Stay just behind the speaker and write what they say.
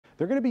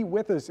they're going to be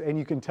with us, and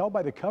you can tell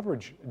by the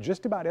coverage,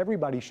 just about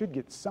everybody should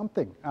get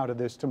something out of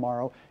this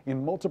tomorrow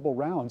in multiple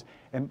rounds.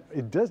 And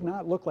it does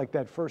not look like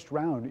that first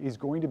round is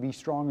going to be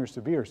strong or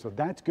severe, so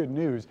that's good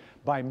news.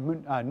 By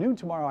noon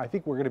tomorrow, I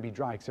think we're going to be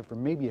dry, except for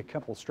maybe a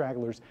couple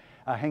stragglers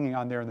hanging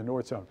on there in the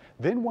north zone.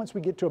 Then once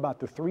we get to about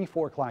the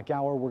 3-4 o'clock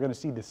hour, we're going to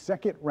see the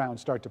second round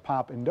start to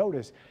pop. And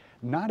notice,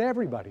 not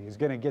everybody is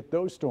going to get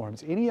those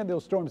storms. Any of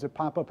those storms that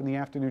pop up in the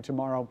afternoon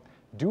tomorrow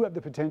do have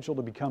the potential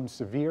to become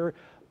severe,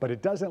 but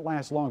it doesn't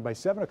last long. By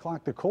 7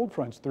 o'clock, the cold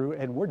front's through,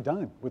 and we're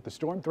done with the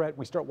storm threat.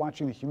 We start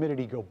watching the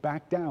humidity go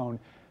back down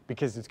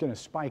because it's going to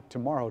spike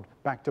tomorrow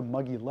back to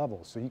muggy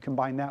levels. So you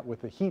combine that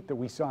with the heat that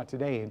we saw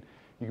today, and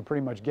you can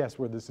pretty much guess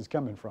where this is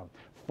coming from.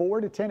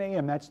 4 to 10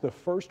 a.m., that's the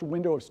first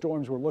window of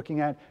storms we're looking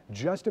at.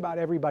 Just about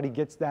everybody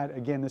gets that.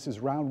 Again, this is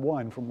round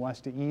one from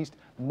west to east.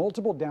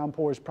 Multiple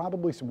downpours,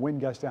 probably some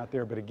wind gusts out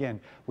there, but again,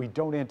 we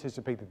don't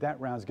anticipate that that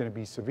round is going to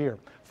be severe.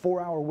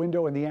 4-hour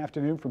window in the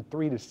afternoon from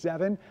 3 to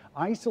 7.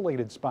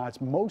 Isolated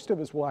spots, most of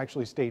us will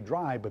actually stay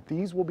dry, but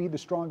these will be the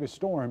strongest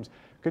storms.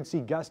 Could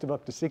see gusts of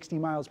up to 60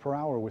 miles per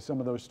hour with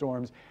some of those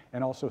storms,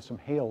 and also some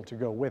hail to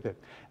go with it.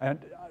 And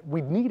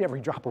we need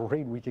every drop of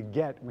rain we can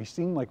get. We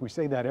seem like we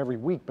say that every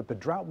week, but the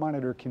drought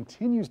monitor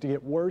continues to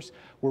get worse.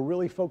 We're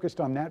really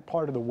focused on that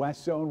part of the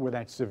west zone where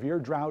that severe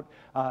drought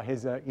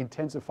has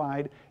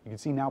intensified. You can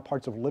see now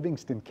parts of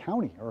Livingston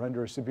County are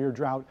under a severe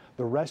drought,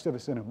 the rest of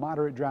us in a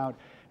moderate drought.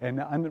 And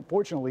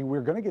unfortunately,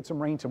 we're going to get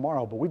some rain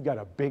tomorrow, but we've got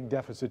a big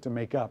deficit to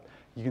make up.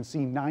 You can see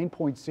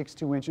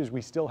 9.62 inches.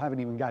 We still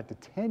haven't even got to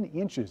 10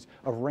 inches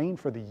of rain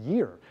for the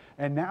year.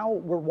 And now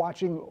we're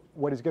watching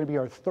what is going to be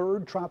our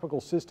third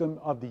tropical system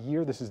of the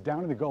year. This is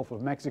down in the Gulf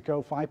of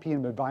Mexico. 5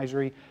 p.m.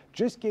 advisory.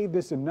 Just gave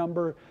this a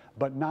number,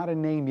 but not a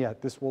name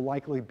yet. This will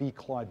likely be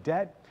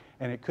Claudette,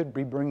 and it could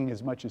be bringing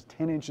as much as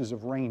 10 inches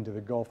of rain to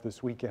the Gulf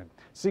this weekend.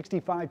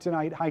 65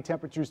 tonight, high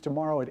temperatures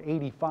tomorrow at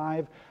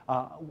 85.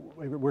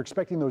 We're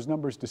expecting those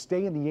numbers to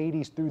stay in the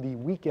 80s through the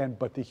weekend,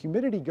 but the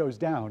humidity goes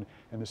down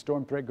and the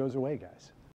storm threat goes away, guys.